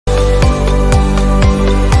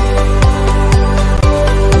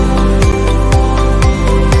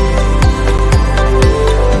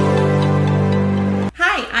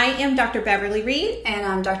Dr. Beverly Reed. And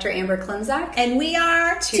I'm Dr. Amber Klimczak. And we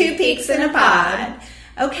are Two Peaks in a Pod.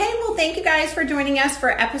 Okay, well, thank you guys for joining us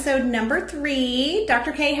for episode number 3.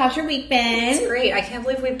 Dr. K, how's your week been? It's great. I can't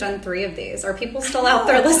believe we've done 3 of these. Are people still out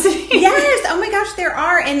there listening? Yes. Oh my gosh, there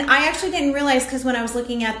are. And I actually didn't realize, because when I was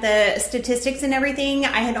looking at the statistics and everything,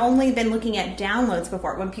 I had only been looking at downloads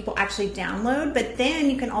before, when people actually download. But then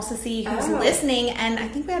you can also see who's listening. And I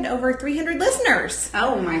think we had over 300 listeners.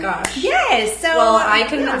 Oh my gosh. Yes. So, well, I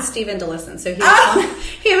convinced Steven to listen. So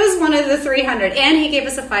he was one of the 300. And he gave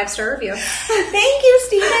us a 5-star review. Thank you,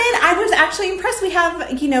 Steven. I was actually impressed. We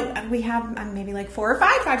have maybe like 4 or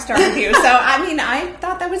 5 5-star reviews. So, I mean, I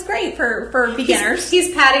thought that was great for beginners.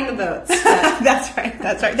 He's patting the boats. That's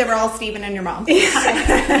right. They were all Steven and your mom.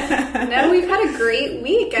 Yeah. No, we've had a great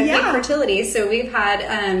week at Fertility. So we've had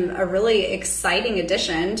a really exciting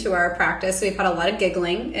addition to our practice. We've had a lot of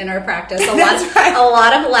giggling in our practice. A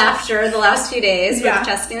lot of laughter the last few days with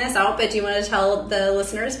testing this out. But do you want to tell the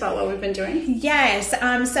listeners about what we've been doing? Yes.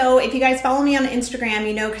 So if you guys follow me on Instagram,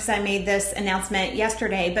 you know, because I made this announcement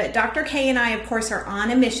yesterday, but Dr. K and I, of course, are on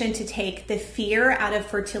a mission to take the fear out of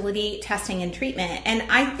fertility testing and treatment. And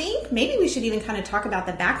I think maybe we should even kind of talk about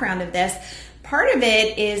the background of this. Part of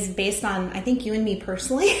it is based on, I think, you and me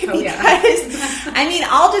personally, because, I mean,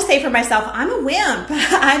 I'll just say for myself, I'm a wimp.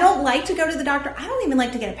 I don't like to go to the doctor. I don't even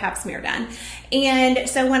like to get a pap smear done. And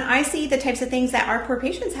so when I see the types of things that our poor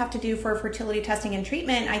patients have to do for fertility testing and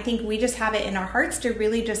treatment, I think we just have it in our hearts to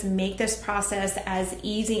really just make this process as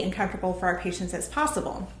easy and comfortable for our patients as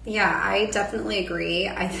possible. Yeah, I definitely agree.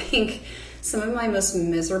 I think some of my most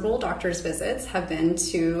miserable doctor's visits have been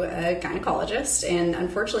to a gynecologist, and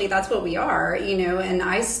unfortunately that's what we are, you know, and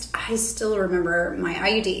I still remember my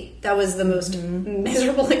IUD. That was the most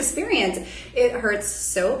miserable experience. It hurts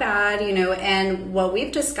so bad, you know, and what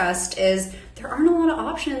we've discussed is there aren't a lot of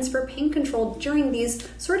options for pain control during these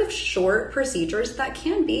sort of short procedures that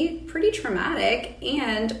can be pretty traumatic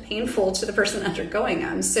and painful to the person undergoing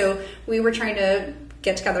them. So we were trying to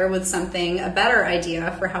get together with a better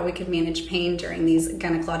idea for how we could manage pain during these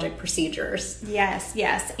gynecologic procedures. Yes.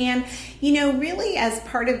 And, you know, really as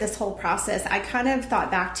part of this whole process, I kind of thought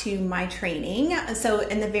back to my training. So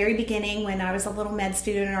in the very beginning, when I was a little med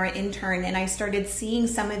student or an intern, and I started seeing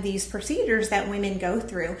some of these procedures that women go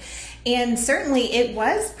through. And certainly it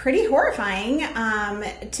was pretty horrifying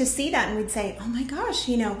to see that. And we'd say, oh my gosh,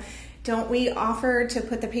 you know, don't we offer to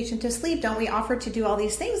put the patient to sleep? Don't we offer to do all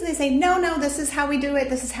these things? And they say, no, this is how we do it.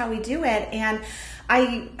 This is how we do it. And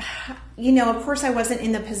I, you know, of course I wasn't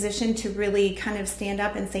in the position to really kind of stand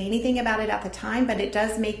up and say anything about it at the time, but it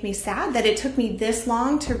does make me sad that it took me this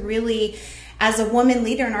long to really, as a woman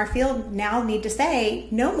leader in our field, now need to say,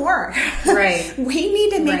 no more. Right. We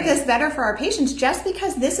need to make this better for our patients. Just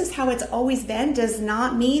because this is how it's always been does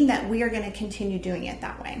not mean that we are going to continue doing it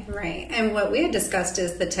that way. Right. And what we had discussed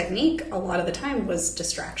is the technique a lot of the time was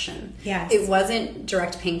distraction. Yes. It wasn't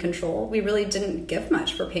direct pain control. We really didn't give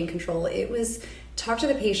much for pain control. It was talk to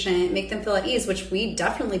the patient, make them feel at ease, which we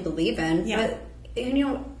definitely believe in. Yeah. But, you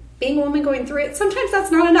know, being a woman going through it, sometimes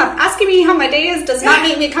that's not enough. Asking me how my day is does not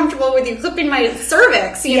make me comfortable with you clipping my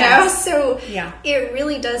cervix, you know? So it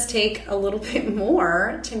really does take a little bit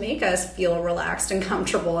more to make us feel relaxed and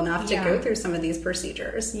comfortable enough to go through some of these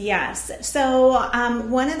procedures. Yes. So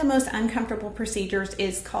one of the most uncomfortable procedures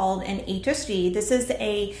is called an HSG. This is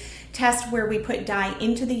a test where we put dye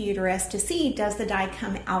into the uterus to see, does the dye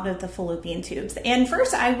come out of the fallopian tubes? And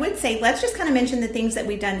first, I would say, let's just kind of mention the things that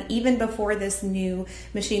we've done even before this new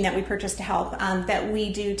machine that we purchased to help, that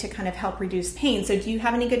we do to kind of help reduce pain. So do you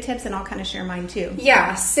have any good tips? And I'll kind of share mine too.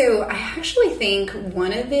 Yeah. So I actually think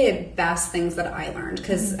one of the best things that I learned,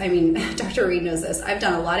 because I mean, Dr. Reed knows this, I've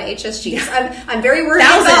done a lot of HSGs. Yeah. I'm very worried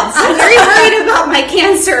about my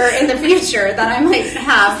cancer in the future, that I might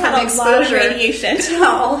have from exposure radiation to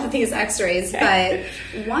all of these x-rays. But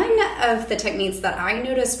one of the techniques that I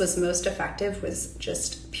noticed was most effective was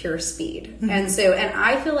just pure speed. And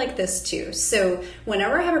I feel like this too. So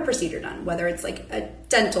whenever I have a procedure done, whether it's like a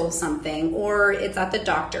dental something or it's at the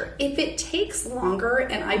doctor, if it takes longer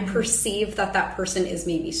and I perceive that that person is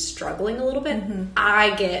maybe struggling a little bit,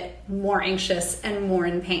 I get more anxious and more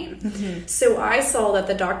in pain. So I saw that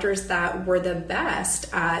the doctors that were the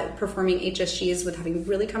best at performing HSGs with having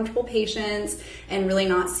really comfortable patients and really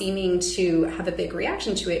not seeming to have a big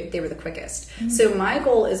reaction to it, they were the quickest. So my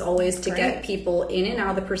goal is always to get people in and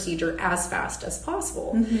out of the procedure as fast as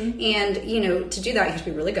possible. And, you know, to do that, you have to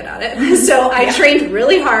be really good at it. So I trained really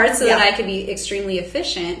really hard so that I can be extremely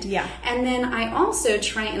efficient. Yeah. And then I also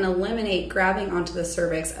try and eliminate grabbing onto the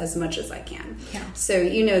cervix as much as I can. Yeah. So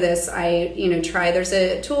you know this, there's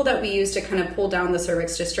a tool that we use to kind of pull down the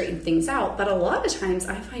cervix to straighten things out, but a lot of times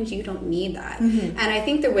I find you don't need that. And I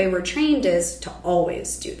think the way we're trained is to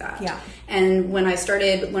always do that. Yeah. And when I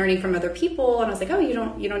started learning from other people, and I was like, oh, you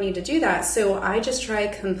don't need to do that. So I just try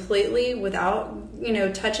completely without,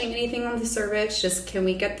 touching anything on the cervix. Just, can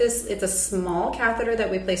we get this? It's a small catheter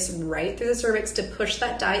that we place right through the cervix to push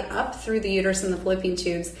that dye up through the uterus and the fallopian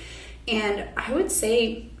tubes. And I would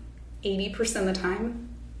say 80% of the time,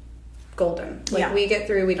 golden. We get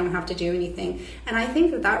through, we don't have to do anything. And I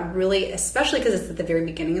think that really, especially because it's at the very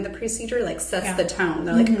beginning of the procedure, sets the tone.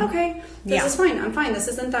 They're like, okay, this is fine. I'm fine. This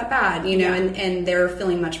isn't that bad, and they're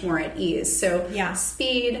feeling much more at ease. So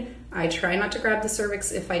speed, I try not to grab the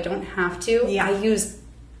cervix if I don't have to. I use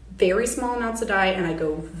very small amounts of dye and I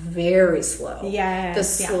go very slow. The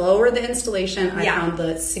slower the installation, I found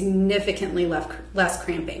the significantly less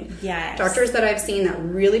cramping. Doctors that I've seen that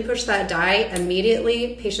really push that dye,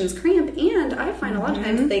 immediately patients cramp, and I find a lot of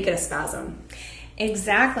times they get a spasm.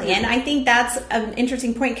 Exactly. And I think that's an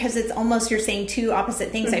interesting point, because it's almost, you're saying two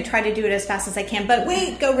opposite things. I try to do it as fast as I can, but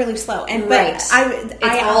go really slow. And but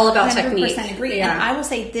I all about technique. Agree. And I will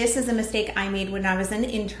say this is a mistake I made when I was an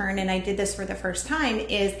intern, and I did this for the first time,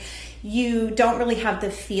 is you don't really have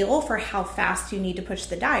the feel for how fast you need to push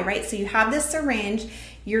the dye, right? So you have this syringe,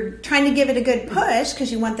 you're trying to give it a good push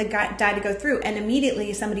because you want the dye to go through, and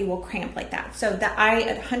immediately somebody will cramp like that. So that I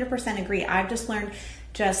 100% agree. I've just learned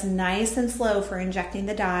just nice and slow for injecting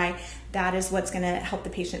the dye. That is what's going to help the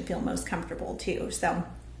patient feel most comfortable too. So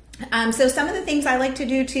some of the things I like to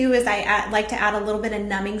do too is I like to add a little bit of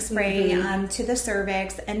numbing spray to the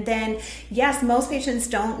cervix. And then, yes, most patients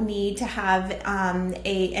don't need to have an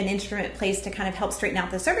instrument placed to kind of help straighten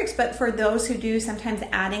out the cervix. But for those who do, sometimes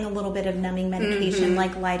adding a little bit of numbing medication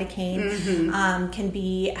like lidocaine can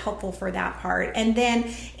be helpful for that part. And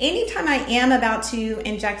then anytime I am about to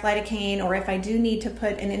inject lidocaine, or if I do need to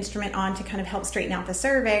put an instrument on to kind of help straighten out the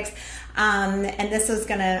cervix, and this is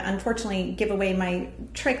going to unfortunately give away my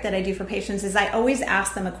trick that I do for patients, is I always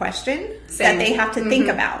ask them a question that they have to think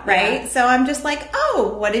about, right? So I'm just like,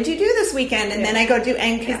 oh, what did you do this weekend? And then I go do,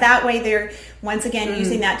 and because that way they're once again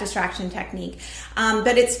using that distraction technique.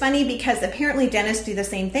 But it's funny because apparently dentists do the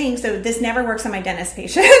same thing. So this never works on my dentist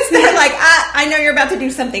patients. They're like, I know you're about to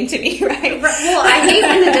do something to me, right? Well, I hate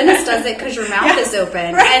when the dentist does it because your mouth is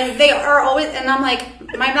open. And they are always, and I'm like,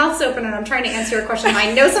 my mouth's open and I'm trying to answer your question.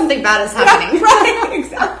 I know something bad is happening. Right,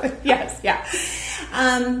 exactly. Yes, yeah.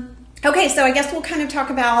 Okay, so I guess we'll kind of talk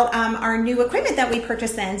about our new equipment that we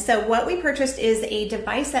purchased then. So what we purchased is a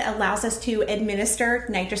device that allows us to administer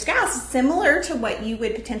nitrous gas, similar to what you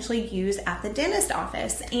would potentially use at the dentist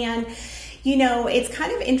office. And it's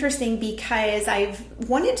kind of interesting because I've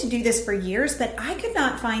wanted to do this for years, but I could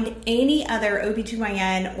not find any other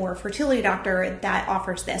OBGYN or fertility doctor that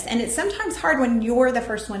offers this. And it's sometimes hard when you're the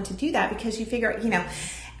first one to do that, because you figure,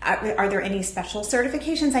 are there any special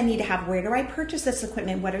certifications I need to have? Where do I purchase this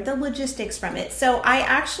equipment? What are the logistics from it? So I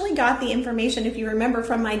actually got the information, if you remember,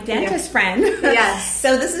 from my dentist friend. Yes.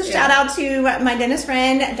 So this is a shout out to my dentist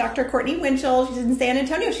friend, Dr. Courtney Winchell. She's in San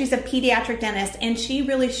Antonio. She's a pediatric dentist, and she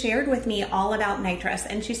really shared with me all about nitrous.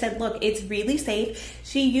 And she said, look, it's really safe.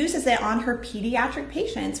 She uses it on her pediatric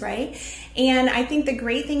patients, right? And I think the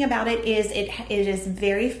great thing about it is it is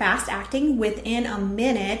very fast acting. Within a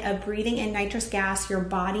minute of breathing in nitrous gas, your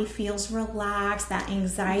body feels relaxed, that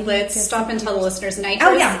anxiety. Let's stop and tell the listeners,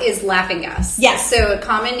 nitrous is laughing gas. Yes. So a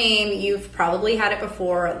common name, you've probably had it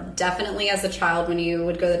before. Definitely as a child, when you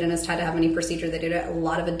would go to the dentist, had to have any procedure, they did it. A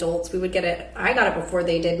lot of adults, we would get it. I got it before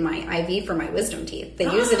they did my IV for my wisdom teeth. They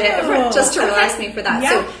used it just to relax me for that.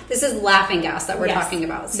 Yeah. So this is laughing gas that we're talking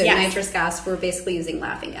about. So nitrous gas, we're basically using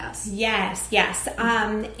laughing gas. Yes.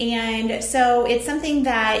 And so it's something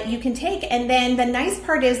that you can take. And then the nice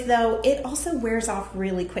part is, though, it also wears off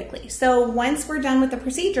really quickly. So once we're done with the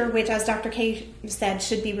procedure, which, as Dr. K said,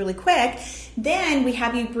 should be really quick, then we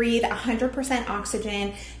have you breathe 100%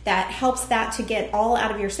 oxygen that helps that to get all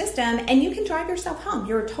out of your system, and you can drive yourself home.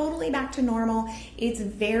 You're totally back to normal. It's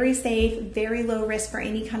very safe, very low risk for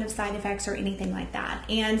any kind of side effects or anything like that.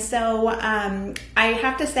 And so I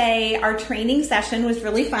have to say our training session was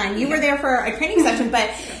really fun. You were there for a training session,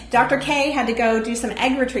 but Dr. K had to go do some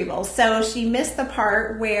egg retrievals. So she missed the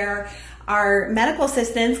part where our medical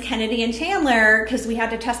assistants, Kennedy and Chandler, because we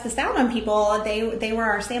had to test this out on people, they were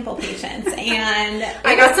our sample patients, and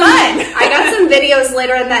I got some videos videos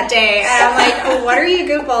later in that day, and I'm like, oh, what are you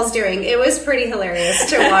goofballs doing? It was pretty hilarious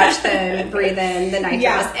to watch them breathe in the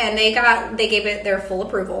nitrous, and they gave it their full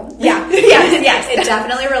approval. Yeah, yes. It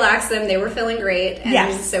definitely relaxed them. They were feeling great,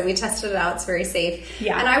 and so we tested it out. It's very safe.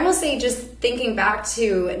 Yeah. And I will say, just thinking back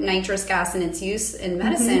to nitrous gas and its use in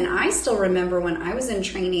medicine, I still remember when I was in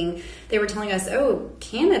training, they were telling us, oh,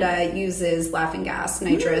 Canada uses laughing gas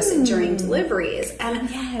nitrous during deliveries. And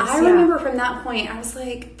I remember from that point, I was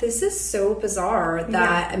like, this is so bizarre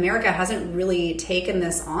that America hasn't really taken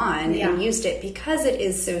this on and used it, because it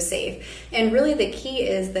is so safe. And really the key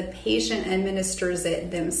is the patient administers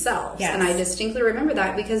it themselves. And I distinctly remember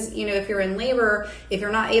that, because, you know, if you're in labor, if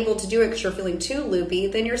you're not able to do it because you're feeling too loopy,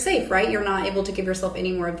 then you're safe, right? You're not able to give yourself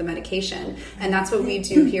any more of the medication. And that's what we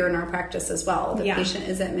do here in our practice as well. The patient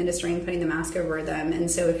is administering, putting the mask over them. And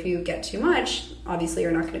so if you get too much, obviously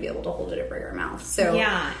you're not going to be able to hold it over your mouth. So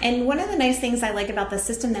and one of the nice things I like about the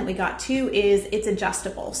system that we got too is it's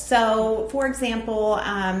adjustable. So for example,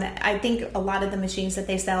 I think a lot of the machines that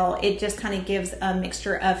they sell, it just kind of gives a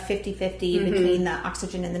mixture of 50-50 between the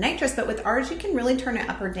oxygen and the nitrous. But with ours, you can really turn it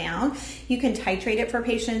up or down. You can titrate it for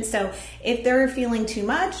patients. So if they're feeling too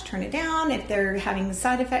much, turn it down. If they're having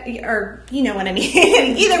side effect, or you know what I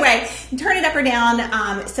mean. Either way, turn it up or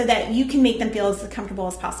down, so that you can make them feel as comfortable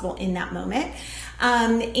as possible in that moment.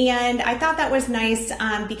 And I thought that was nice,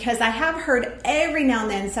 because I have heard every now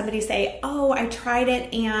and then somebody say, oh, I tried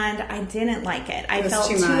it and I didn't like it. I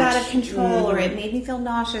felt too out of control, or it made me feel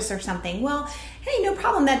nauseous or something. Well, hey, no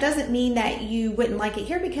problem. That doesn't mean that you wouldn't like it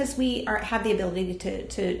here, because we have the ability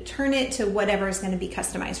to turn it to whatever is going to be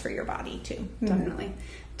customized for your body too. Definitely.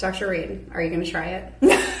 Dr. Reed, are you going to try it?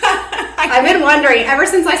 I've been wondering ever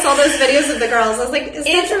since I saw those videos of the girls. I was like, is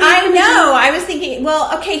that I know. I was thinking,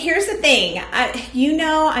 well, okay, here's the thing.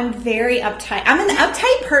 I'm very uptight. I'm an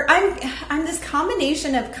uptight I'm this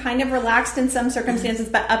combination of kind of relaxed in some circumstances,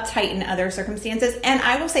 but uptight in other circumstances. And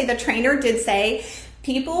I will say the trainer did say,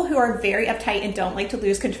 people who are very uptight and don't like to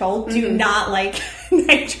lose control do not like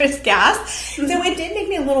nitrous gas. So it did make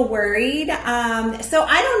me a little worried. So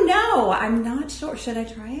I don't know. I'm not sure. Should I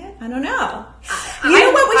try it? I don't know. You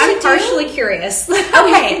know what we should do? I'm partially curious.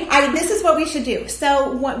 Okay. This is what we should do.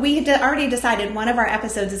 So what we had already decided, one of our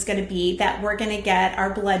episodes is going to be that we're going to get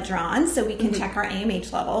our blood drawn so we can check our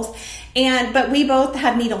AMH levels. But we both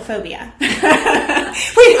have needle phobia. We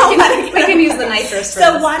can use the nitrous for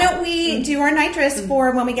So this. why don't we do our nitrous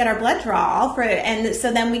for when we get our blood draw, and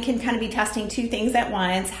so then we can kind of be testing two things at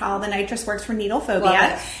once, how the nitrous works for needle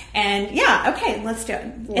phobia. And okay, let's do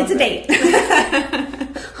it. It's a date.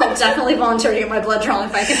 I'll definitely volunteer to get my blood drawn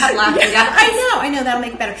if I can have laughing gas. I know that'll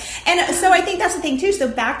make it better. And so I think that's the thing too. So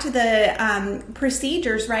back to the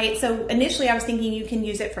procedures, right? So initially I was thinking you can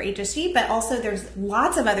use it for HSG, but also there's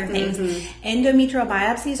lots of other things. Endometrial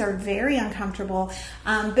biopsies are very uncomfortable,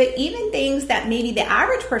 but even things that maybe the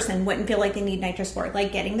average person wouldn't feel like they need nitrous for,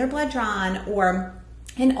 like getting their blood drawn or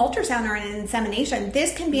an ultrasound or an insemination,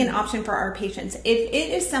 this can be an option for our patients. If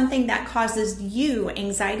it is something that causes you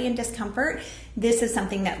anxiety and discomfort, this is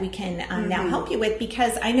something that we can now help you with,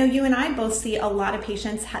 because I know you and I both see a lot of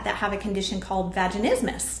patients that have a condition called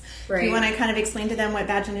vaginismus. Right. Do you want to kind of explain to them what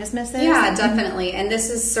vaginismus is? Yeah, definitely. And this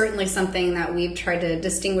is certainly something that we've tried to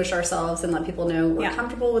distinguish ourselves and let people know we're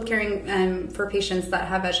comfortable with caring for patients that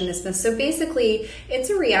have vaginismus. So basically, it's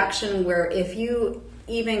a reaction where if you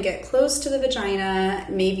even get close to the vagina,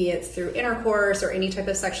 maybe it's through intercourse or any type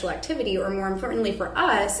of sexual activity, or more importantly for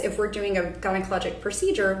us, if we're doing a gynecologic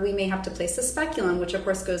procedure, we may have to place a speculum, which of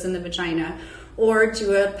course goes in the vagina, or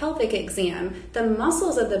do a pelvic exam. The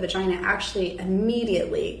muscles of the vagina actually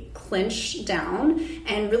immediately clench down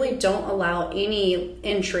and really don't allow any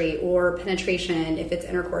entry or penetration if it's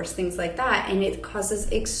intercourse, things like that. And it causes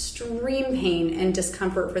extreme pain and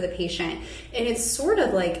discomfort for the patient. And it's sort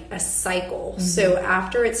of like a cycle. So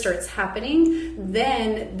after it starts happening,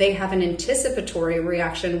 then they have an anticipatory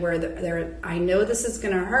reaction where they're, I know this is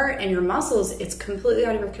going to hurt, and your muscles, it's completely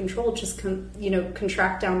out of your control, just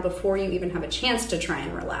contract down before you even have a chance to try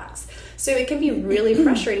and relax. So it can be really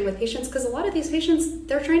frustrating with patients, because a lot of these patients,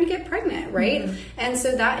 they're trying to get pregnant, right? And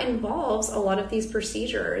so that involves a lot of these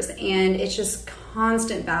procedures, and it's just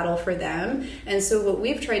constant battle for them. And so what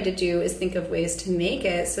we've tried to do is think of ways to make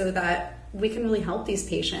it so that we can really help these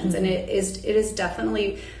patients. And it is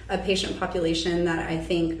definitely a patient population that I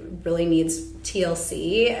think really needs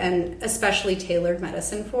TLC and especially tailored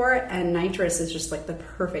medicine for it. And nitrous is just like the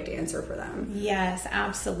perfect answer for them. Yes,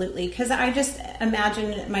 absolutely. Because I just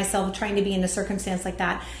imagine myself trying to be in a circumstance like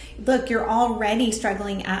that. Look, you're already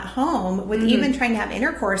struggling at home with even trying to have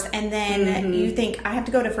intercourse, and then you think, I have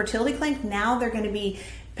to go to fertility clinic. Now they're going to be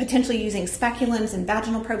potentially using speculums and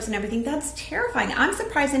vaginal probes and everything. That's terrifying. I'm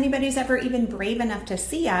surprised anybody's ever even brave enough to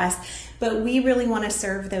see us, but we really want to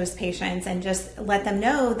serve those patients and just let them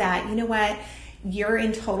know that, you know what, you're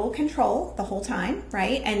in total control the whole time,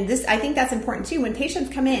 right? And this, I think that's important too. When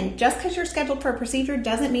patients come in, just because you're scheduled for a procedure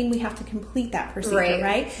doesn't mean we have to complete that procedure,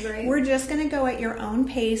 right? We're just going to go at your own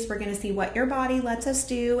pace. We're going to see what your body lets us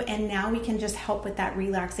do. And now we can just help with that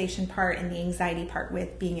relaxation part and the anxiety part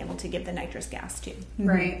with being able to give the nitrous gas too.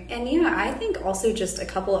 Right. And yeah, I think also just a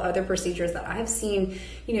couple of other procedures that I've seen,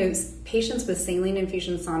 you know, patients with saline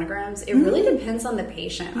infusion sonograms, it really depends on the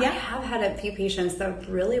patient. Yeah. I have had a few patients that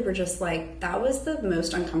really were just like, that was the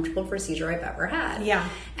most uncomfortable procedure I've ever had. Yeah.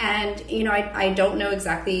 And, you know, I don't know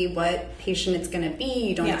exactly what patient it's going to be.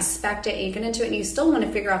 You don't expect it. You get into it and you still want to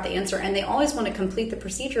figure out the answer. And they always want to complete the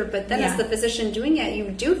procedure. But then as the physician doing it, you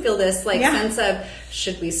do feel this like sense of,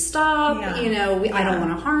 should we stop? You know, I don't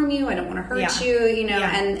want to harm you. I don't want to hurt you, you know,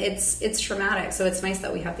 and it's traumatic. So it's nice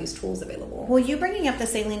that we have these tools available. Well, you bringing up the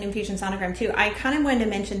saline infusion sonogram too, I kind of wanted to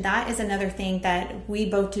mention that is another thing that we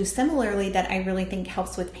both do similarly that I really think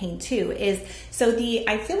helps with pain too, is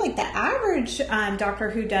I feel like the average doctor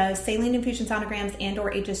who does saline infusion sonograms and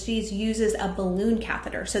or HSGs uses a balloon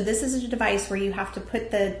catheter. So this is a device where you have to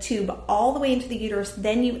put the tube all the way into the uterus,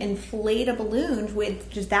 then you inflate a balloon, with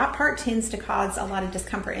just that part tends to cause a lot of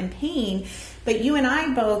discomfort and pain. But you and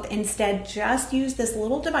I both instead just use this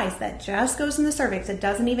little device that just goes in the cervix. It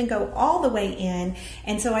doesn't even go all the way in.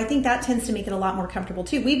 And so I think that tends to make it a lot more comfortable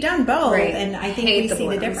too. We've done both, and I think we see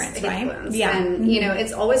the difference, right? Yeah. And, you know,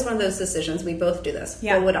 it's always one of those decisions. We both do this.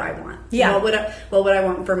 Yeah. What would I want? Yeah. What would I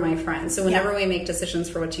want for my friends? So whenever we make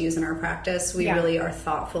decisions for what to use in our practice, we really are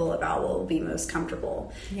thoughtful about what will be most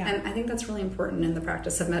comfortable. Yeah. And I think that's really important in the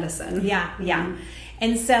practice of medicine. Yeah, yeah.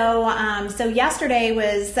 And so, so yesterday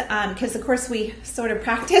was, because of course we sort of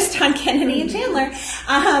practiced on Kennedy and Chandler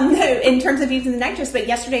in terms of using the nitrous, but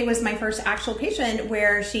yesterday was my first actual patient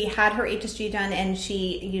where she had her HSG done and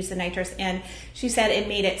she used the nitrous, and she said it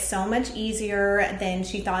made it so much easier than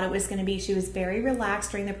she thought it was going to be. She was very relaxed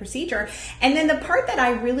during the procedure. And then the part that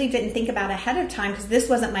I really didn't think about ahead of time, because this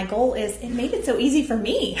wasn't my goal, is it made it so easy for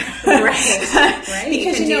me. Right.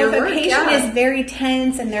 Because, you know, if a patient is very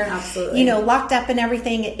tense and they're, you know, locked up and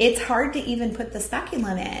everything, it's hard to even put the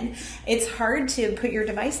speculum in. It's hard to put your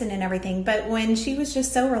device in and everything. But when she was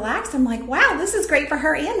just so relaxed, I'm like, wow, this is great for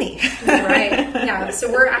her and me. Right. Yeah. So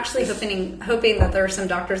we're actually hoping that there are some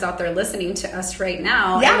doctors out there listening to us right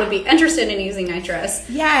now and would be interested in using nitrous.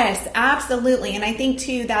 Yes, absolutely. And I think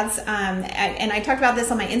too, that's, and I talked about this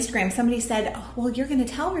on my Instagram. Somebody said, oh, well, you're going to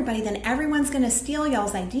tell everybody, then everyone's going to steal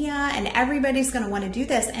y'all's idea and everybody's going to want to do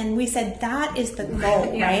this. And we said, that is the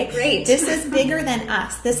goal, right? Great. This is bigger than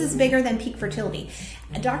us. This is bigger than Peak Fertility.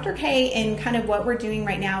 Dr. K, and kind of what we're doing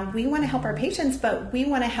right now, we want to help our patients, but we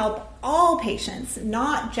want to help all patients,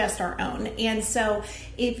 not just our own. And so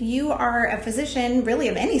if you are a physician, really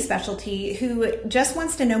of any specialty, who just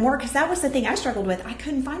wants to know more, because that was the thing I struggled with, I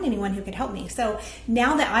couldn't find anyone who could help me. So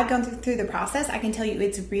now that I've gone through the process, I can tell you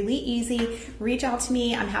it's really easy. Reach out to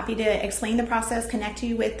me. I'm happy to explain the process, connect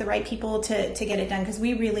you with the right people to get it done, because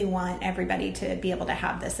we really want everybody to be able to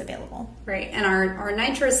have this available. Right. And our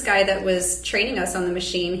nitrous guy that was training us on the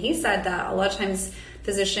machine, he said that a lot of times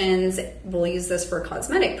physicians will use this for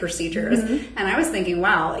cosmetic procedures. And I was thinking,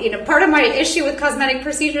 wow, you know, part of my issue with cosmetic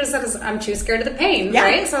procedures is I'm too scared of the pain,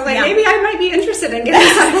 right? So I was like, maybe I might be interested in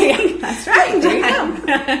getting something. That's right. There you go.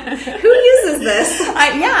 Who uses this?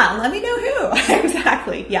 Let me know who.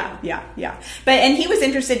 Exactly. Yeah. But, and he was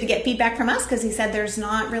interested to get feedback from us, because he said there's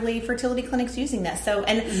not really fertility clinics using this. So,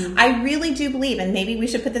 and I really do believe, and maybe we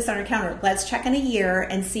should put this on our calendar, let's check in a year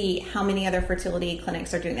and see how many other fertility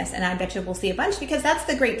clinics are doing this. And I bet you we'll see a bunch, because that's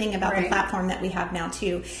the great thing about the platform that we have now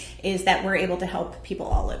too, is that we're able to help people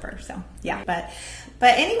all over. So yeah, but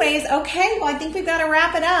anyways, okay, well, I think we've got to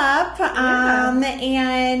wrap it up.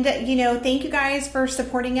 And you know, thank you guys for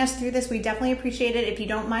supporting us through this. We definitely appreciate it. If you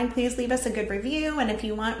don't mind, please leave us a good review, and if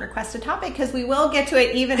you want, request a topic, because we will get to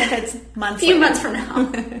it even if it's months months from now.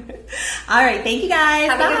 All right, thank you guys.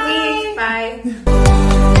 Have a good week. Bye.